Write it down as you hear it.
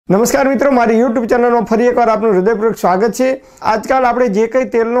नमस्कार मित्रों, मारी यूट्यूब चैनल में फरी एक बार आपનું હૃદયપૂર્વક સ્વાગત છે। આજકાલ આપણે જે કંઈ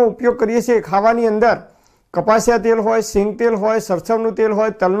તેલનો ઉપયોગ કરીએ છીએ ખાવાની અંદર, કપાસિયા તેલ હોય, સિંગ તેલ હોય, સરસવનું તેલ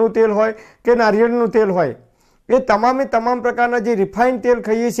હોય, તલનું તેલ હોય કે નારિયેળનું તેલ હોય, એ તમામે તમામ પ્રકારના જે રિફાઇન્ડ તેલ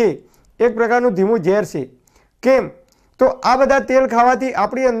ખાઈએ છીએ એક પ્રકારનું ધીમું ઝેર છે। કેમ તો આ બધા તેલ ખાવાથી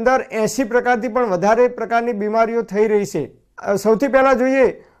આપણી અંદર 80 પ્રકારથી પણ વધારે પ્રકારની બીમારીઓ થઈ રહી છે। સૌથી પહેલાં જોઈએ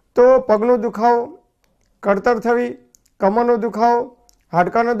તો પગનો દુખાવો, કળતર થવી, કમરનો દુખાવો,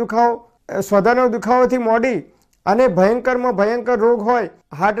 હાડકાનો દુખાવો, સ્વધાનો દુખાવાથી મોડી અને ભયંકરમાં ભયંકર રોગ હોય,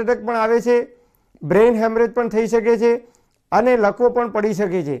 હાર્ટ એટેક પણ આવે છે, બ્રેઇન હેમરેજ પણ થઈ શકે છે અને લકવો પણ પડી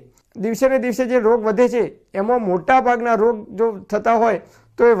શકે છે। દિવસે ને દિવસે જે રોગ વધે છે એમાં મોટા ભાગના રોગ જો થતા હોય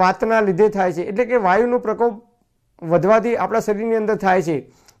તો એ વાતના લીધે થાય છે, એટલે કે વાયુનો પ્રકોપ વધવાથી આપણા શરીરની અંદર થાય છે।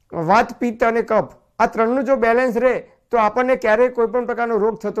 વાત, પિત્ત અને કફ આ ત્રણનું જો બેલેન્સ રહે તો આપણને ક્યારેય કોઈ પણ પ્રકારનો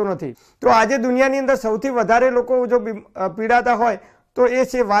રોગ થતો નથી। તો આજે દુનિયાની અંદર સૌથી વધારે લોકો જો પીડાતા હોય તો એ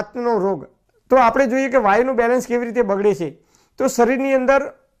છે વાતનો રોગ। તો આપણે જોઈએ કે વાયુનું બેલેન્સ કેવી રીતે બગડે છે। તો શરીરની અંદર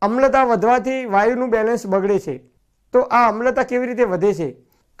અમ્લતા વધવાથી વાયુનું બેલેન્સ બગડે છે। તો આ અમ્લતા કેવી રીતે વધે છે?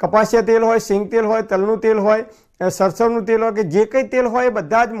 કપાસિયા તેલ હોય, સિંગ તેલ હોય, તલનું તેલ હોય, સરસવનું તેલ હોય કે જે કંઈ તેલ હોય એ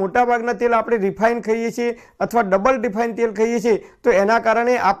બધા જ મોટાભાગના તેલ આપણે રિફાઇન ખાઈએ છીએ અથવા ડબલ રિફાઇન તેલ ખાઈએ છીએ, તો એના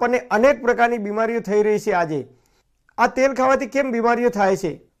કારણે આપણને અનેક પ્રકારની બીમારીઓ થઈ રહી છે। આજે આ તેલ ખાવાથી કેમ બીમારીઓ થાય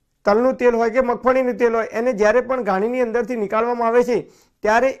છે? તલનું તેલ હોય કે મગફળીનું તેલ હોય, એને જ્યારે પણ ઘાણીની અંદરથી નીકાળવામાં આવે છે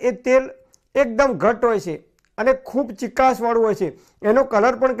ત્યારે એ તેલ એકદમ ઘટ્ટ હોય છે અને ખૂબ ચિકાસવાળું હોય છે, એનો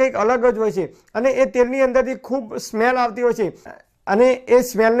કલર પણ કંઈક અલગ જ હોય છે અને એ તેલની અંદરથી ખૂબ સ્મેલ આવતી હોય છે। અને એ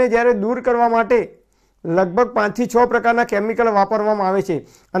સ્મેલને જ્યારે દૂર કરવા માટે લગભગ 5 થી 6 પ્રકારના કેમિકલ વાપરવામાં આવે છે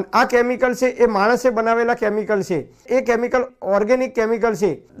અને આ કેમિકલ છે એ માણસે બનાવેલા કેમિકલ છે। એ કેમિકલ ઓર્ગેનિક કેમિકલ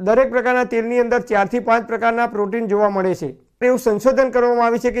છે। દરેક પ્રકારના તેલની અંદર 4 થી 5 પ્રકારના પ્રોટીન જોવા મળે છે। એવું સંશોધન કરવામાં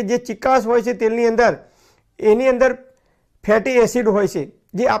આવ્યું છે કે જે ચિકાસ હોય છે તેલની અંદર, એની અંદર ફેટી એસિડ હોય છે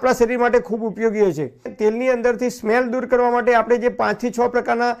જે આપણા શરીર માટે ખૂબ ઉપયોગી હોય છે। તેલની અંદરથી સ્મેલ દૂર કરવા માટે આપણે જે 5 થી 6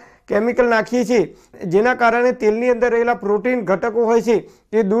 પ્રકારના કેમિકલ નાખીએ છીએ, જેના કારણે તેલની અંદર રહેલા પ્રોટીન ઘટકો હોય છે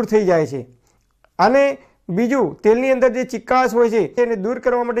એ દૂર થઈ જાય છે। અને બીજું, તેલની અંદર જે ચિકાસ હોય છે એને દૂર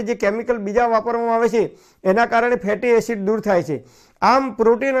કરવા માટે જે કેમિકલ બીજા વાપરવામાં આવે છે એના કારણે ફેટી એસિડ દૂર થાય છે। આમ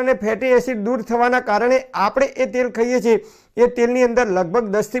પ્રોટીન અને ફેટી એસિડ દૂર થવાના કારણે આપણે એ તેલ ખાઈએ છીએ એ તેલની અંદર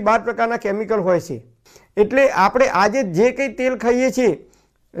લગભગ 10 થી 12 પ્રકારના કેમિકલ હોય છે। એટલે આપણે આજે જે કંઈ તેલ ખાઈએ છીએ,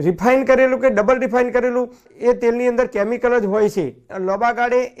 રિફાઇન કરેલું કે ડબલ રિફાઇન કરેલું, એ તેલની અંદર કેમિકલ જ હોય છે। લાંબા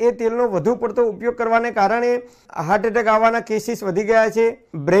ગાળે એ તેલનો વધુ પડતો ઉપયોગ કરવાને કારણે હાર્ટ એટેક આવવાના કેસીસ વધી ગયા છે,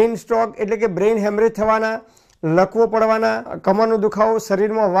 બ્રેઇન સ્ટ્રોક એટલે કે બ્રેઇન હેમરેજ થવાના, લકવો પડવાના, કમરનો દુખાવો,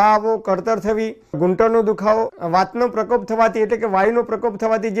 શરીરમાં વાવો, કળતર થવી, ઘૂંટણનો દુખાવો, વાતનો પ્રકોપ થવાથી એટલે કે વાયુનો પ્રકોપ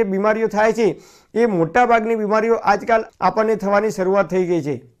થવાથી જે બીમારીઓ થાય છે એ મોટાભાગની બીમારીઓ આજકાલ આપણને થવાની શરૂઆત થઈ ગઈ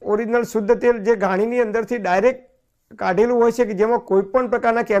છે। ઓરિજિનલ શુદ્ધ તેલ જે ઘાણીની અંદરથી ડાયરેક્ટ કાઢેલું હોય છે કે જેમાં કોઈ પણ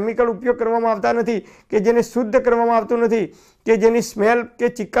પ્રકારના કેમિકલ ઉપયોગ કરવામાં આવતા નથી, કે જેને શુદ્ધ કરવામાં આવતું નથી, કે જેની સ્મેલ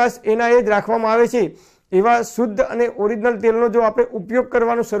કે ચિકાસ એના એ જ રાખવામાં આવે છે, એવા શુદ્ધ અને ઓરિજિનલ તેલનો જો આપણે ઉપયોગ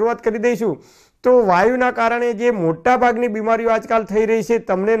કરવાનું શરૂઆત કરી દઈશું તો વાયુના કારણે જે મોટાભાગની બીમારીઓ આજકાલ થઈ રહી છે,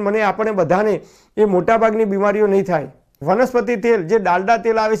 તમને મને આપણે બધાને એ મોટાભાગની બીમારીઓ નહીં થાય। વનસ્પતિ તેલ જે ડાલડા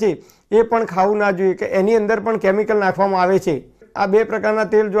તેલ આવે છે એ પણ ખાવું ના જોઈએ કે એની અંદર પણ કેમિકલ નાખવામાં આવે છે। આ બે પ્રકારના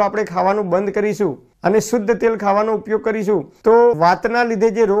તેલ જો આપણે ખાવાનું બંધ કરીશું અને શુદ્ધ તેલ ખાવાનો ઉપયોગ કરીશું તો વાતના લીધે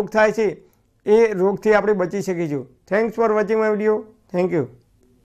જે રોગ થાય છે એ રોગથી આપણે બચી શકીશું। Thanks for watching my video. Thank you.